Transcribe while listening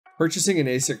Purchasing an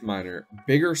ASIC miner,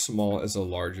 big or small, is a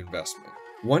large investment.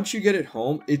 Once you get it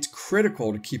home, it's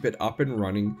critical to keep it up and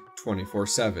running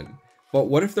 24/7. But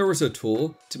what if there was a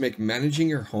tool to make managing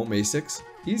your home ASICs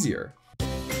easier?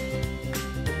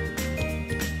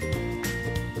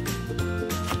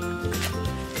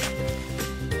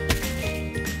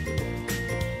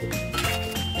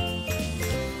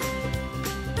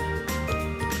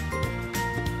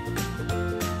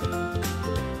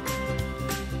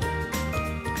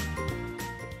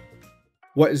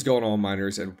 What is going on,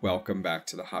 miners, and welcome back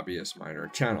to the Hobbyist Miner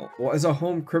channel. Well, as a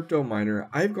home crypto miner,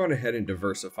 I've gone ahead and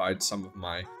diversified some of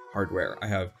my hardware. I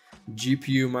have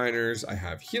GPU miners, I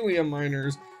have helium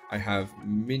miners, I have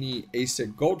mini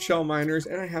ASIC Goldshell miners,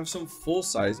 and I have some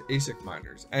full-size ASIC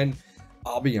miners. And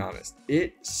I'll be honest,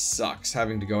 it sucks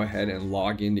having to go ahead and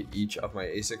log into each of my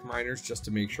ASIC miners just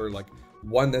to make sure, like,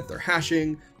 one, that they're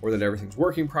hashing or that everything's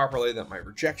working properly, that my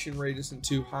rejection rate isn't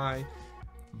too high.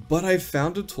 But I've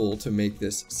found a tool to make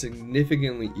this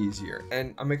significantly easier,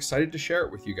 and I'm excited to share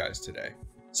it with you guys today.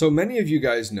 So many of you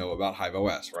guys know about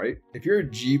HIVEOS, right? If you're a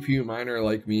GPU miner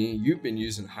like me, you've been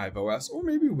using HIVEOS or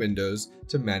maybe Windows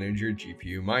to manage your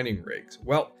GPU mining rigs.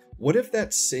 Well, what if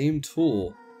that same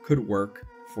tool could work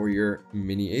for your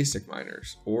mini ASIC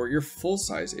miners or your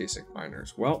full-size ASIC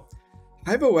miners? Well,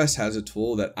 HIVEOS has a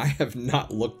tool that I have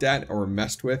not looked at or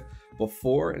messed with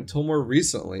before until more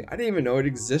recently. I didn't even know it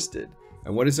existed.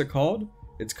 And what is it called?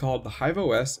 It's called the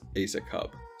HIVEOS ASIC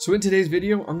Hub. So in today's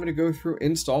video, I'm going to go through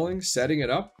installing, setting it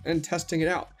up, and testing it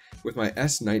out with my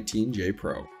S19J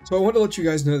Pro. So I want to let you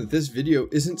guys know that this video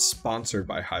isn't sponsored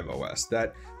by HIVEOS,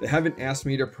 that they haven't asked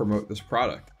me to promote this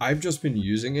product. I've just been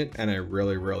using it and I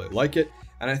really like it.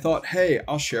 And I thought, hey,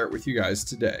 I'll share it with you guys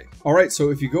today. All right,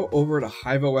 so if you go over to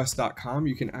HIVEOS.com,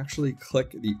 you can actually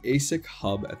click the ASIC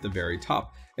Hub at the very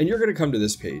top. And you're going to come to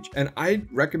this page, and I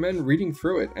recommend reading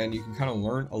through it, and you can kind of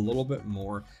learn a little bit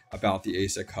more about the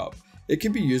ASIC Hub. It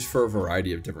can be used for a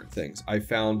variety of different things. I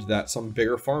found that some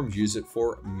bigger farms use it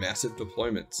for massive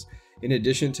deployments. In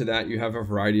addition to that, you have a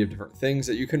variety of different things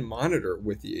that you can monitor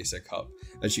with the ASIC Hub.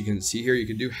 As you can see here, you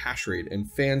can do hash rate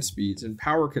and fan speeds and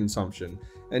power consumption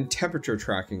and temperature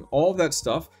tracking. All of that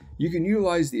stuff you can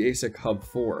utilize the ASIC Hub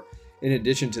for. In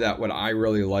addition to that, what I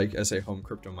really like as a home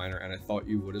crypto miner, and I thought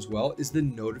you would as well, is the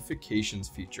notifications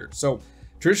feature. So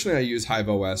traditionally I use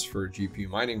HIVEOS for GPU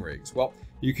mining rigs. Well,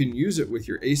 you can use it with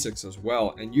your ASICs as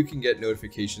well, and you can get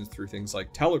notifications through things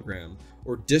like Telegram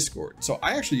or Discord. So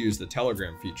I actually use the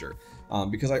Telegram feature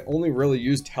because I only really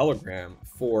use Telegram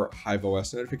for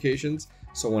HIVEOS notifications.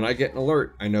 So when I get an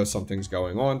alert, I know something's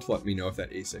going on to let me know if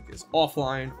that ASIC is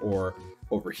offline or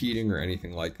overheating or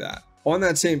anything like that. On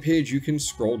that same page, you can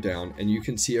scroll down and you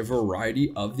can see a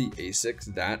variety of the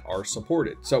ASICs that are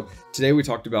supported. So today we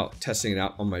talked about testing it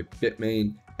out on my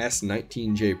Bitmain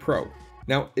S19J Pro.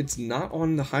 Now, it's not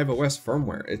on the HIVEOS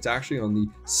firmware. It's actually on the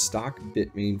stock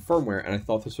Bitmain firmware, and I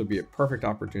thought this would be a perfect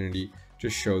opportunity to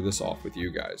show this off with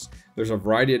you guys. There's a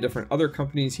variety of different other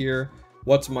companies here: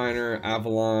 WhatsMiner,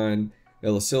 Avalon,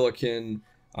 𝐓𝐫𝐸,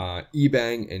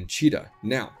 𝐸Bang, and Cheetah.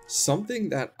 Now, something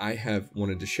that I have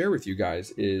wanted to share with you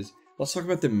guys is, let's talk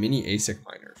about the mini ASIC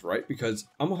miners, right? Because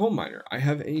I'm a home miner. I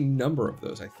have a number of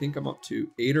those. I think I'm up to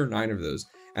 8 or 9 of those.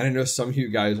 And I know some of you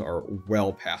guys are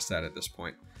well past that at this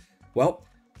point. Well,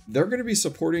 they're going to be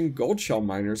supporting Goldshell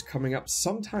miners coming up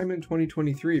sometime in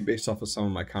 2023 based off of some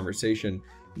of my conversation,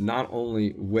 not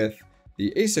only with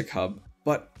the ASIC Hub,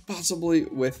 but possibly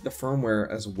with the firmware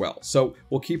as well. So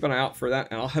we'll keep an eye out for that,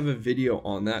 and I'll have a video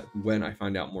on that when I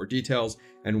find out more details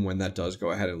and when that does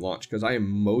go ahead and launch, because I am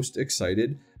most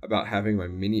excited about having my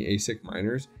mini ASIC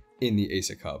miners in the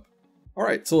ASIC Hub. All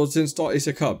right, so let's install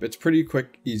ASIC Hub. It's pretty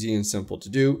quick, easy, and simple to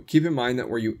do. Keep in mind that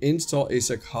where you install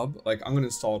ASIC Hub, like I'm going to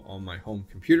install it on my home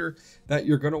computer, that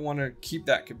you're going to want to keep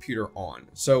that computer on.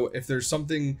 So if there's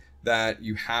something that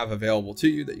you have available to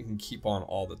you that you can keep on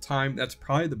all the time, that's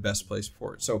probably the best place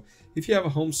for it. So if you have a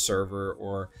home server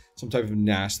or some type of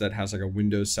NAS that has like a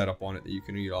Windows setup on it that you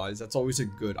can utilize, that's always a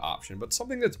good option, but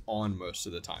something that's on most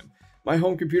of the time. My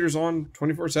home computer's on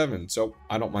 24/7, so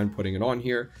I don't mind putting it on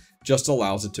here. Just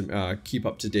allows it to keep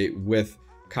up to date with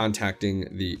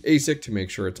contacting the ASIC to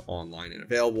make sure it's online and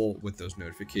available with those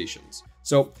notifications.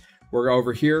 So we're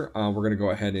over here. We're going to go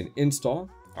ahead and install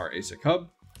our ASIC Hub.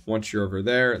 Once you're over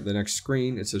there, the next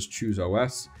screen, it says choose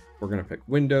OS. We're going to pick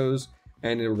Windows,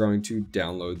 and then we're going to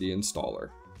download the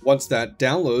installer. Once that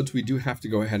downloads, we do have to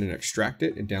go ahead and extract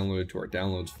it and download it to our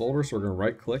downloads folder. So we're going to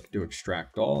right click, do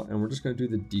extract all, and we're just going to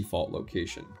do the default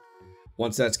location.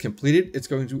 Once that's completed, it's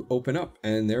going to open up,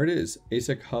 and there it is,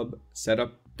 ASIC Hub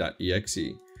setup.exe.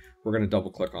 We're going to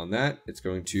double click on that. It's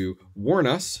going to warn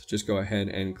us. Just go ahead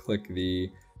and click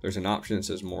the There's an option that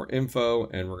says more info,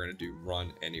 and we're going to do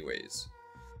run anyways.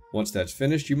 Once that's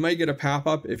finished, you might get a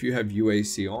pop-up if you have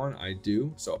UAC on. I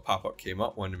do. So a pop-up came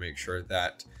up, wanted to make sure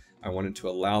that I wanted to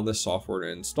allow this software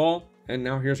to install. And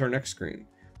now here's our next screen.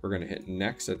 We're going to hit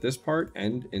next at this part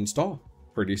and install.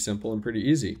 Pretty simple and pretty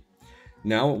easy.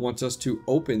 Now it wants us to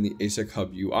open the ASIC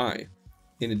Hub UI.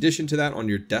 In addition to that, on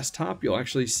your desktop, you'll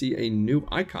actually see a new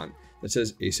icon that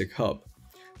says ASIC Hub.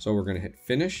 So we're going to hit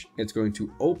finish. It's going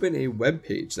to open a web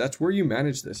page. That's where you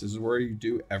manage this. This is where you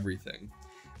do everything.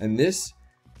 And this,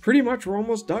 pretty much we're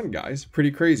almost done, guys.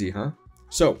 Pretty crazy, huh?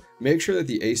 So make sure that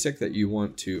the ASIC that you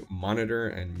want to monitor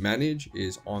and manage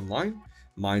is online.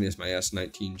 Mine is my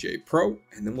S19J Pro,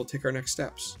 and then we'll take our next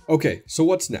steps. Okay, so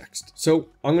what's next? So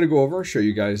I'm going to go over, show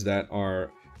you guys that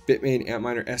our Bitmain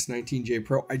Antminer S19J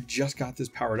Pro, I just got this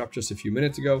powered up just a few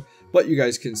minutes ago, but you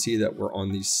guys can see that we're on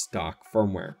the stock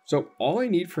firmware. So all I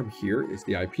need from here is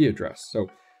the IP address. So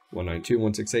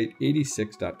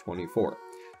 192.168.86.24.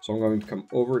 So I'm going to come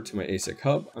over to my ASIC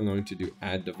hub. I'm going to do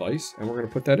add device, and we're going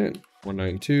to put that in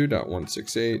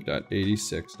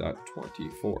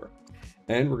 192.168.86.24.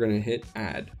 And we're going to hit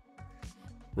add.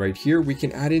 Right here, we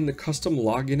can add in the custom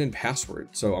login and password.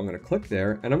 So I'm going to click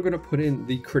there, and I'm going to put in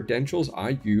the credentials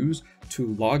I use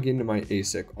to log into my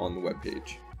ASIC on the web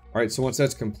page. All right, so once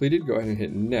that's completed, go ahead and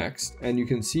hit next. And you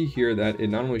can see here that it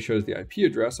not only shows the IP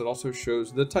address, it also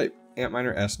shows the type,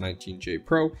 Antminer S19J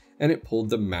Pro, and it pulled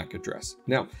the MAC address.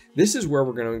 Now, this is where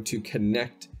we're going to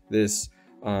connect this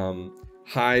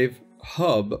Hive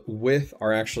hub with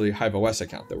our actually HIVEOS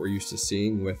account that we're used to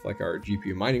seeing with like our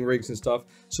GPU mining rigs and stuff,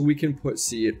 so we can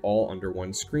see it all under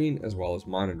one screen as well as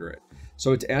monitor it.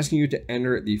 So it's asking you to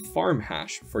enter the farm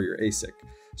hash for your ASIC.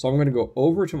 So I'm going to go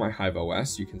over to my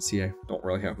HIVEOS. You can see I don't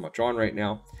really have much on right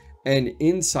now. And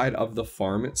inside of the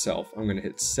farm itself, I'm going to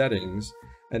hit settings,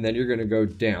 and then you're going to go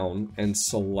down and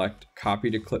select copy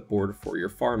to clipboard for your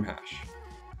farm hash.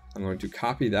 I'm going to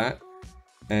copy that,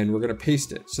 and we're going to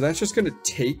paste it. So that's just going to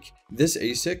take this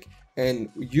ASIC, and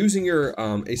using your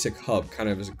ASIC hub kind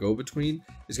of as a go-between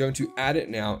is going to add it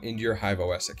now into your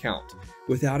HIVEOS account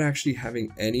without actually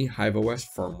having any HIVEOS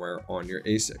firmware on your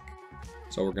ASIC.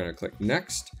 So we're going to click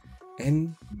next,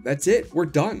 and that's it. We're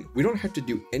done. We don't have to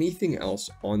do anything else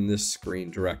on this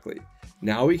screen directly.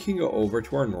 Now we can go over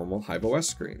to our normal HIVEOS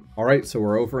screen. All right, so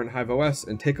we're over in HIVEOS,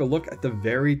 and take a look at the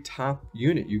very top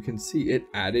unit. You can see it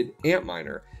added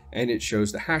Antminer, and it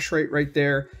shows the hash rate right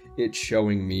there. It's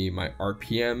showing me my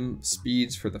RPM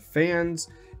speeds for the fans.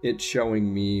 It's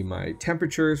showing me my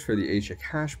temperatures for the ASIC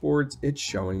hash boards. It's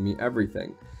showing me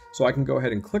everything. So I can go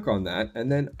ahead and click on that,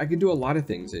 and then I can do a lot of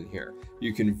things in here.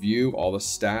 You can view all the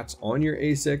stats on your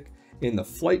ASIC in the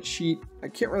flight sheet. I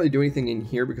can't really do anything in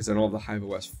here because I don't have the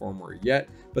HIVEOS firmware yet,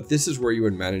 but this is where you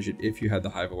would manage it if you had the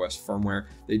HIVEOS firmware.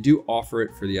 They do offer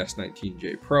it for the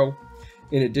S19J Pro.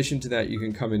 In addition to that, you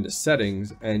can come into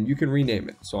settings and you can rename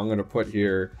it. So I'm going to put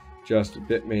here just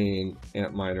Bitmain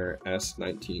Antminer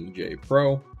S19J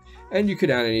Pro, and you could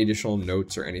add any additional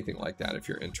notes or anything like that if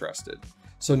you're interested.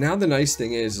 So now the nice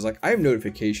thing is like I have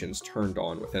notifications turned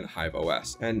on within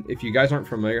HIVEOS. And if you guys aren't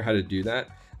familiar how to do that,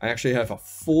 I actually have a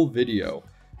full video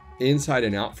inside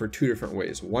and out for two different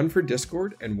ways, one for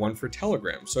Discord and one for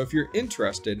Telegram. So if you're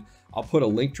interested, I'll put a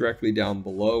link directly down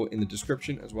below in the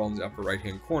description as well in the upper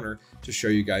right-hand corner to show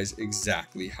you guys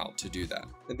exactly how to do that.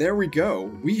 And there we go.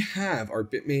 We have our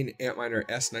Bitmain Antminer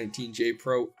S19J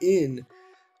Pro in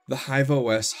the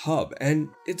HIVEOS hub, and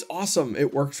it's awesome.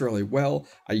 It works really well.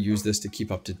 I use this to keep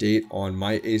up to date on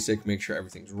my ASIC, make sure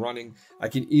everything's running. I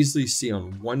can easily see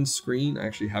on one screen. I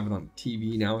actually have it on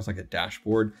TV now. It's like a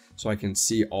dashboard, so I can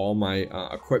see all my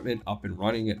equipment up and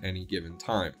running at any given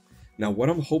time. Now, what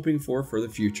I'm hoping for the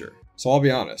future. So I'll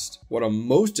be honest, what I'm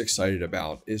most excited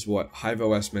about is what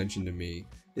HIVEOS mentioned to me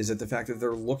is that the fact that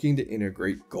they're looking to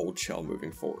integrate Goldshell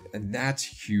moving forward. And that's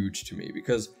huge to me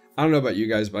because I don't know about you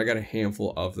guys, but I got a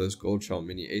handful of those Goldshell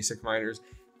mini ASIC miners.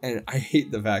 And I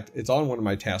hate the fact it's on one of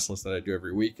my task lists that I do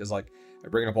every week is like, I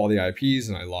bring up all the IPs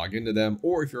and I log into them.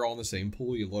 Or if you're all in the same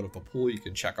pool, you load up a pool, you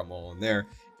can check them all in there.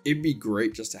 It'd be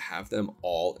great just to have them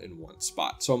all in one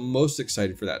spot. So I'm most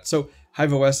excited for that. So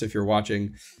HIVEOS, if you're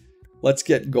watching, let's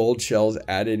get gold shells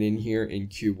added in here in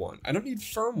Q1. I don't need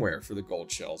firmware for the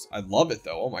gold shells. I love it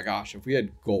though. Oh my gosh, if we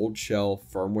had gold shell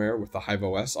firmware with the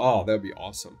HIVEOS, oh, that'd be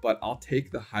awesome. But I'll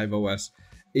take the HIVEOS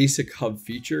ASIC hub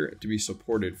feature to be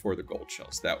supported for the gold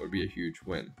shells. That would be a huge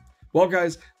win. Well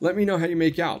guys, let me know how you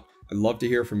make out. I'd love to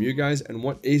hear from you guys and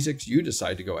what ASICs you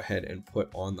decide to go ahead and put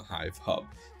on the Hive hub.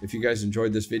 If you guys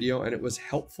enjoyed this video and it was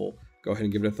helpful, go ahead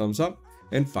and give it a thumbs up.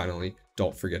 And finally,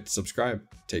 don't forget to subscribe.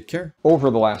 Take care. Over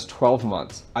the last 12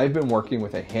 months, I've been working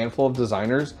with a handful of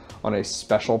designers on a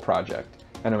special project.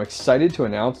 and I'm excited to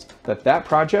announce that that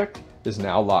project is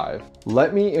now live.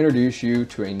 Let me introduce you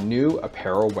to a new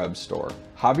apparel web store,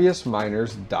 HIVEOS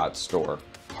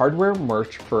hardware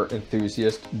merch for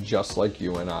enthusiasts just like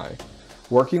you and I.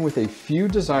 Working with a few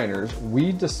designers,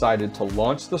 we decided to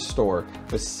launch the store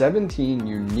with 17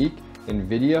 unique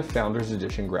NVIDIA Founders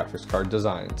Edition graphics card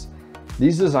designs.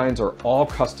 These designs are all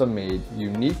custom made,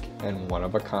 unique, and one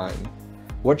of a kind.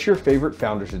 What's your favorite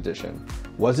Founders Edition?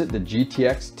 Was it the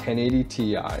GTX 1080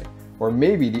 Ti, or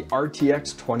maybe the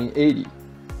RTX 2080?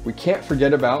 We can't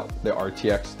forget about the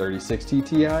RTX 3060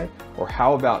 Ti, or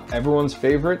how about everyone's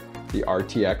favorite, the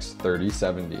RTX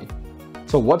 3070.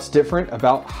 So what's different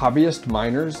about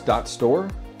HobbyistMiners.store?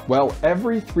 Well,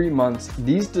 every 3 months,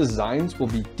 these designs will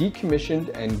be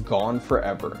decommissioned and gone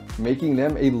forever, making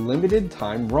them a limited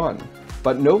time run.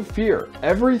 But no fear,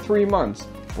 every 3 months,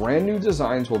 brand new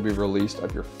designs will be released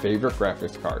of your favorite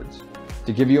graphics cards.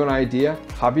 To give you an idea,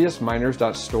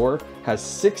 HobbyistMiners.store has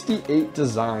 68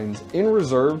 designs in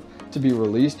reserve to be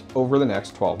released over the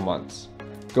next 12 months.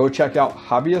 Go check out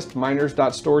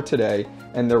HobbyistMiners.store today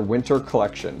and their winter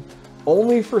collection,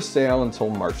 only for sale until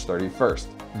March 31st.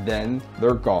 Then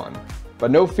they're gone.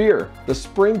 But no fear, the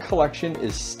spring collection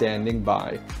is standing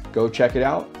by. Go check it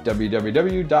out,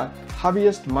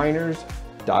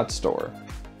 www.HobbyistMiners.store.